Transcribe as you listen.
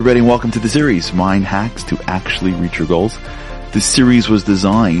Everybody, and welcome to the series, Mind Hacks to Actually Reach Your Goals. This series was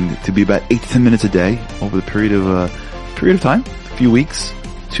designed to be about 8 to 10 minutes a day over the period of time, a few weeks,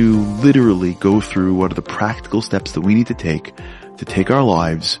 to literally go through what are the practical steps that we need to take our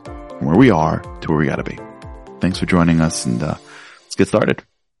lives from where we are to where we gotta be. Thanks for joining us, and let's get started.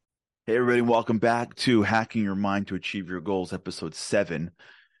 Hey everybody, welcome back to Hacking Your Mind to Achieve Your Goals, episode 7.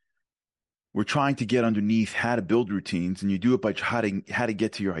 We're trying to get underneath how to build routines, and you do it by how to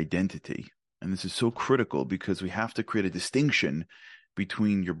get to your identity. And this is so critical because we have to create a distinction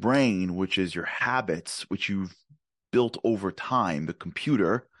between your brain, which is your habits, which you've built over time, the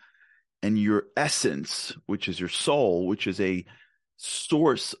computer, and your essence, which is your soul, which is a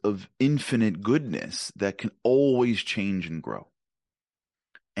source of infinite goodness that can always change and grow.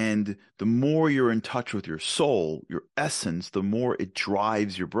 And the more you're in touch with your soul, your essence, the more it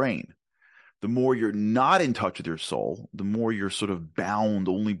drives your brain. The more you're not in touch with your soul, the more you're sort of bound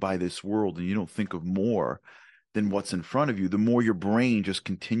only by this world and you don't think of more than what's in front of you, the more your brain just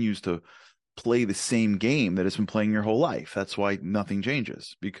continues to play the same game that it's been playing your whole life. That's why nothing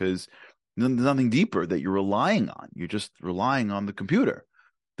changes, because there's nothing deeper that you're relying on. You're just relying on the computer.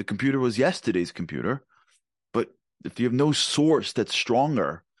 The computer was yesterday's computer, but if you have no source that's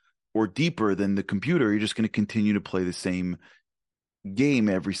stronger or deeper than the computer, you're just going to continue to play the same game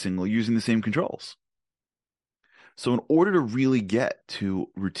using the same controls. So in order to really get to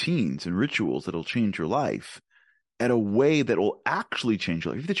routines and rituals that'll change your life at a way that will actually change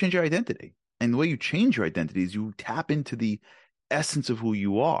your life, you have to change your identity. And the way you change your identity is you tap into the essence of who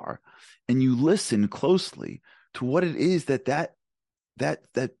you are, and you listen closely to what it is that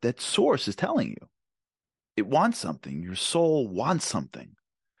source is telling you. It wants something. Your soul wants something.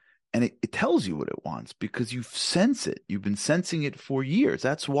 And it tells you what it wants because you sense it. You've been sensing it for years.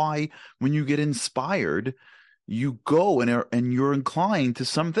 That's why when you get inspired, you go and you're inclined to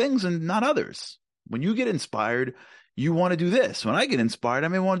some things and not others. When you get inspired, you want to do this. When I get inspired, I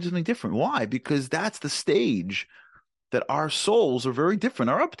may want to do something different. Why? Because that's the stage that our souls are very different,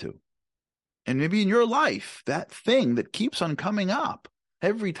 are up to. And maybe in your life, that thing that keeps on coming up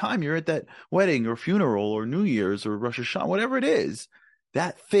every time you're at that wedding or funeral or New Year's or Rosh Hashanah, whatever it is,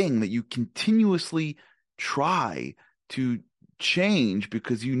 that thing that you continuously try to change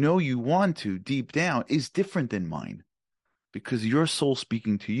because you know you want to deep down is different than mine, because your soul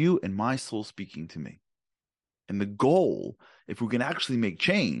speaking to you and my soul speaking to me. And the goal, if we can actually make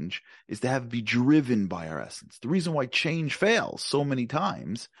change, is to have it be driven by our essence. The reason why change fails so many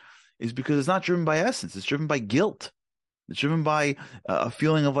times is because it's not driven by essence. It's driven by guilt. It's driven by a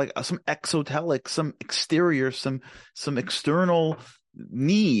feeling of like some exotelic, some exterior, some external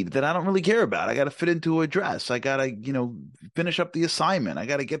need that I don't really care about. I got to fit into a dress. I got to, finish up the assignment. I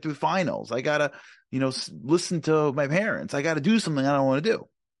got to get through finals. I got to, listen to my parents. I got to do something I don't want to do.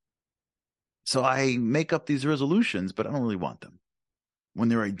 So I make up these resolutions, but I don't really want them. When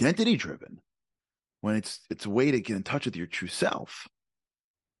they're identity driven, when it's a way to get in touch with your true self,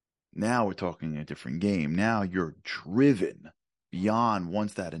 now we're talking a different game. Now you're driven beyond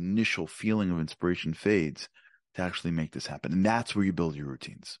once that initial feeling of inspiration fades to actually make this happen. And that's where you build your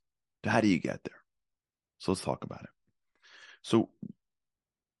routines. So how do you get there? So let's talk about it. So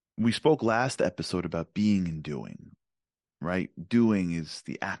we spoke last episode about being and doing, right? Doing is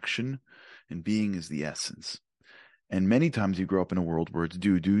the action and being is the essence. And many times you grow up in a world where it's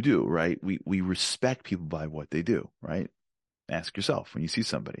do, right? We respect people by what they do, right? Ask yourself when you see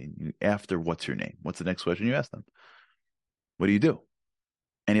somebody, after what's your name? What's the next question you ask them? What do you do?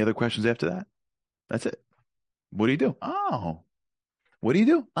 Any other questions after that? That's it. What do you do? Oh. What do you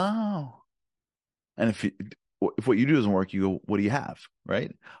do? Oh. And if what you do doesn't work, you go, what do you have?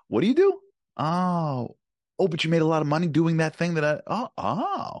 Right? What do you do? Oh. Oh, but you made a lot of money doing that thing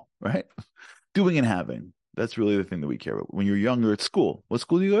right? Doing and having. That's really the thing that we care about. When you're younger at school, what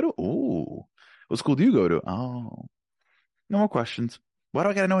school do you go to? Oh. What school do you go to? Oh. No more questions. Why do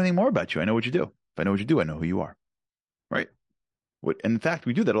I got to know anything more about you? I know what you do. If I know what you do, I know who you are. Right? And in fact,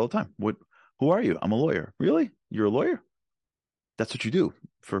 we do that all the time. Who are you? I'm a lawyer. Really? You're a lawyer? That's what you do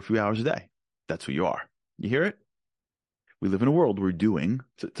for a few hours a day. That's who you are. You hear it? We live in a world where doing,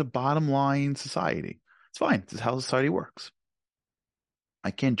 it's a bottom line society. It's fine. This is how society works. I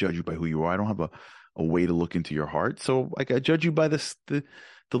can't judge you by who you are. I don't have a way to look into your heart. So I judge you by the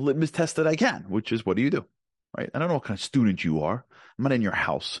litmus test that I can, which is, what do you do? Right? I don't know what kind of student you are. I'm not in your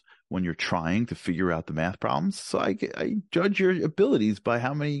house when you're trying to figure out the math problems. So I judge your abilities by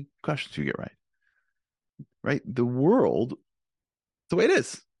how many questions you get right. Right? The world, the way it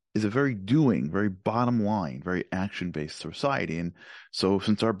is a very doing, very bottom line, very action-based society. And so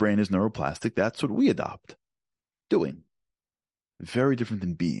since our brain is neuroplastic, that's what we adopt. Doing. Very different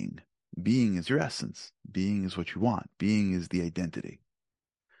than being. Being is your essence. Being is what you want. Being is the identity.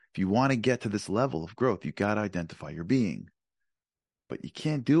 If you want to get to this level of growth, you got to identify your being. But you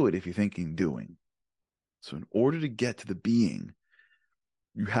can't do it if you're thinking doing. So in order to get to the being,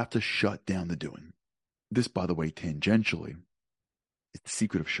 you have to shut down the doing. This, by the way, tangentially, is the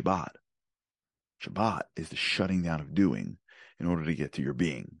secret of Shabbat. Shabbat is the shutting down of doing in order to get to your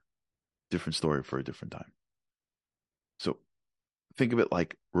being. Different story for a different time. So think of it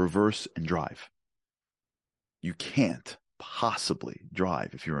like reverse and drive. You can't possibly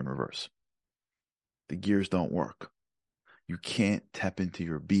drive if you're in reverse. The gears don't work. You can't tap into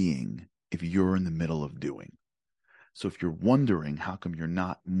your being if you're in the middle of doing. So if you're wondering how come you're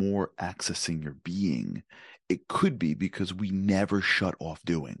not more accessing your being, it could be because we never shut off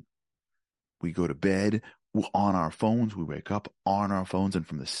doing. We go to bed on our phones, we wake up on our phones, and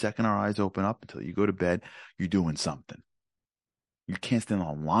from the second our eyes open up until you go to bed, you're doing something. You can't stand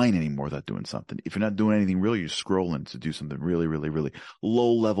online anymore without doing something. If you're not doing anything really, you're scrolling to do something really, really, really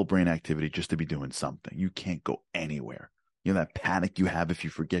low level brain activity just to be doing something. You can't go anywhere. You know that panic you have if you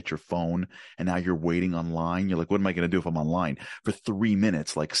forget your phone and now you're waiting online. You're like, what am I going to do if I'm online for 3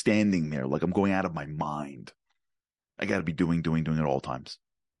 minutes? Like standing there, like I'm going out of my mind. I got to be doing at all times.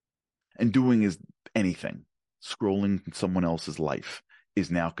 And doing is anything. Scrolling someone else's life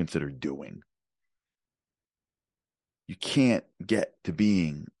is now considered doing. You can't get to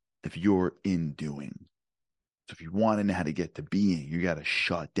being if you're in doing. So if you want to know how to get to being, you got to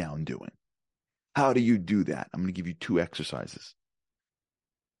shut down doing. How do you do that? I'm going to give you 2 exercises.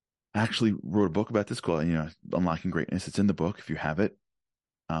 I actually wrote a book about this called, Unlocking Greatness. It's in the book if you have it.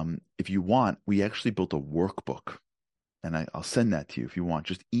 If you want, we actually built a workbook, and I'll send that to you if you want.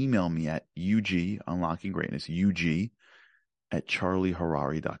 Just email me at Unlocking Greatness, UG at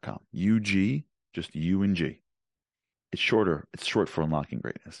charlieharary.com. UG, just U and G. It's shorter. It's short for Unlocking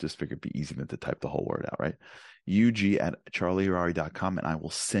Greatness. Just figured it'd be easy than to type the whole word out, right? UG at charlieharary.com, and I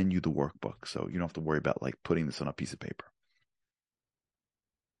will send you the workbook. So you don't have to worry about like putting this on a piece of paper.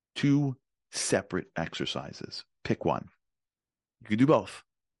 2 separate exercises. Pick one. You can do both.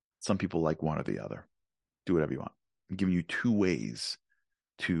 Some people like one or the other. Do whatever you want. I'm giving you 2 ways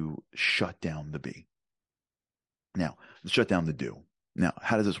to shut down the be. Now, let's shut down the do. Now,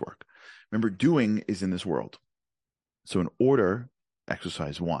 how does this work? Remember, doing is in this world. So in order,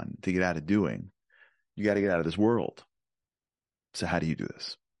 exercise 1, to get out of doing, you got to get out of this world. So how do you do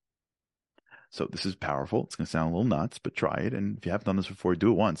this? So this is powerful. It's going to sound a little nuts, but try it. And if you haven't done this before, do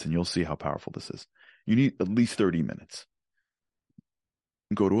it once and you'll see how powerful this is. You need at least 30 minutes.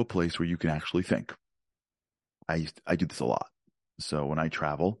 Go to a place where you can actually think. I do this a lot. So when I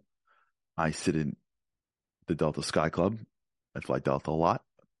travel, I sit in the Delta Sky Club. I fly Delta a lot.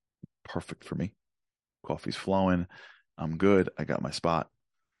 Perfect for me. Coffee's flowing. I'm good. I got my spot.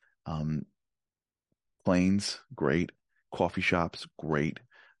 Planes, great. Coffee shops, great.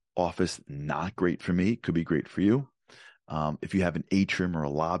 Office, not great for me. Could be great for you. If you have an atrium or a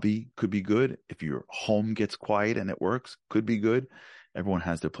lobby, could be good. If your home gets quiet and it works, could be good. Everyone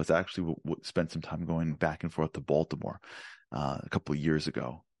has their place. I actually spent some time going back and forth to Baltimore a couple of years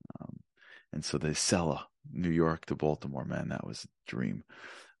ago. And so the Cella, New York to Baltimore, man, that was a dream.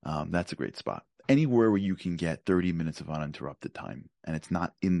 That's a great spot. Anywhere where you can get 30 minutes of uninterrupted time, and it's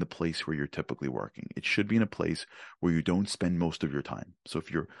not in the place where you're typically working. It should be in a place where you don't spend most of your time. So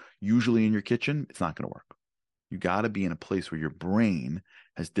if you're usually in your kitchen, it's not going to work. You got to be in a place where your brain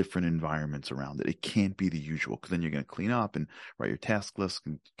has different environments around it. It can't be the usual, because then you're going to clean up and write your task list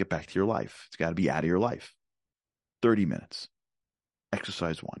and get back to your life. It's got to be out of your life. 30 minutes.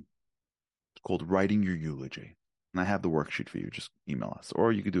 Exercise 1. It's called writing your eulogy. And I have the worksheet for you. Just email us,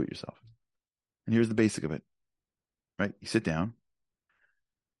 or you could do it yourself. And here's the basic of it, right? You sit down,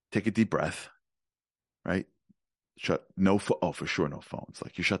 take a deep breath, right? For sure, no phones.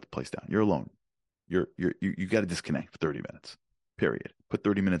 Like you shut the place down. You're alone. You got to disconnect for 30 minutes, period. Put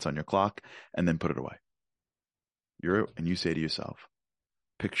 30 minutes on your clock and then put it away. And you say to yourself,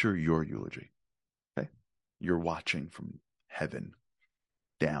 picture your eulogy. Okay. You're watching from heaven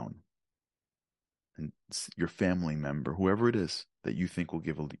down, and your family member, whoever it is that you think will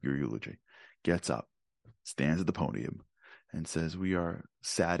give your eulogy, gets up, stands at the podium, and says, "We are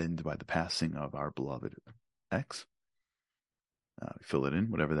saddened by the passing of our beloved X." Fill it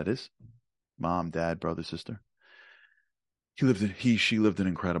in, whatever that is. Mom, dad, brother, sister. She lived an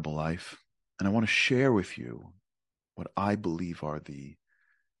incredible life. And I want to share with you what I believe are the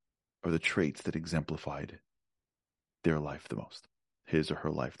traits that exemplified their life the most, his or her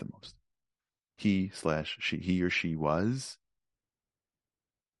life the most. He or she was,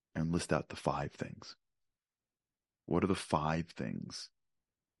 and list out the 5 things. What are the 5 things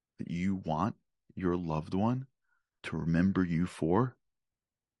that you want your loved one to remember you for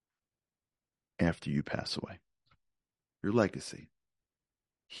after you pass away? Your legacy.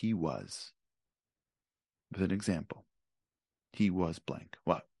 He was, with an example, he was blank.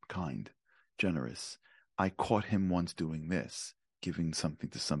 What? Kind, generous. I caught him once doing this, giving something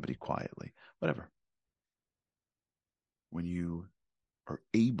to somebody quietly, whatever. When you are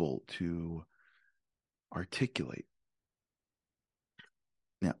able to articulate,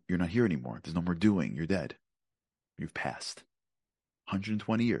 now you're not here anymore. There's no more doing. You're dead. You've passed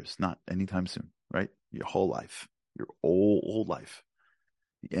 120 years, not anytime soon, right? Your whole life, your old life,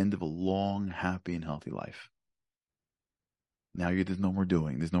 the end of a long, happy, and healthy life. Now there's no more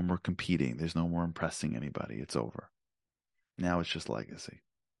doing. There's no more competing. There's no more impressing anybody. It's over. Now it's just legacy.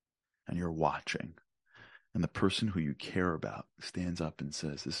 And you're watching. And the person who you care about stands up and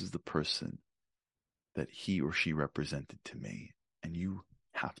says, this is the person that he or she represented to me. And you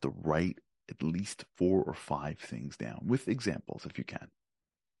have to write at least 4 or 5 things down with examples if you can.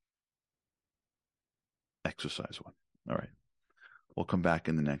 Exercise 1. All right. We'll come back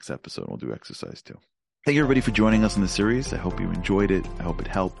in the next episode. We'll do exercise 2. Thank you, everybody, for joining us in the series. I hope you enjoyed it. I hope it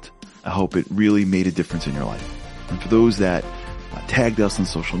helped. I hope it really made a difference in your life. And for those that tagged us on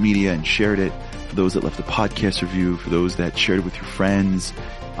social media and shared it, for those that left a podcast review, for those that shared it with your friends,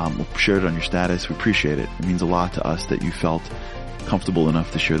 shared it on your status, we appreciate it. It means a lot to us that you felt comfortable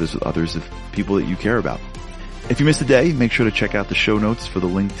enough to share this with others of people that you care about. If you missed a day, make sure to check out the show notes for the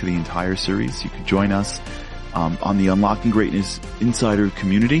link to the entire series. You can join us on the Unlocking Greatness Insider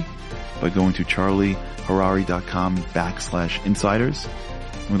community by going to charlieharary.com/insiders.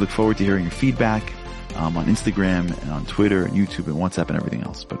 We look forward to hearing your feedback on Instagram and on Twitter and YouTube and WhatsApp and everything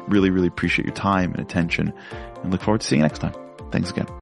else. But really, really appreciate your time and attention and look forward to seeing you next time. Thanks again.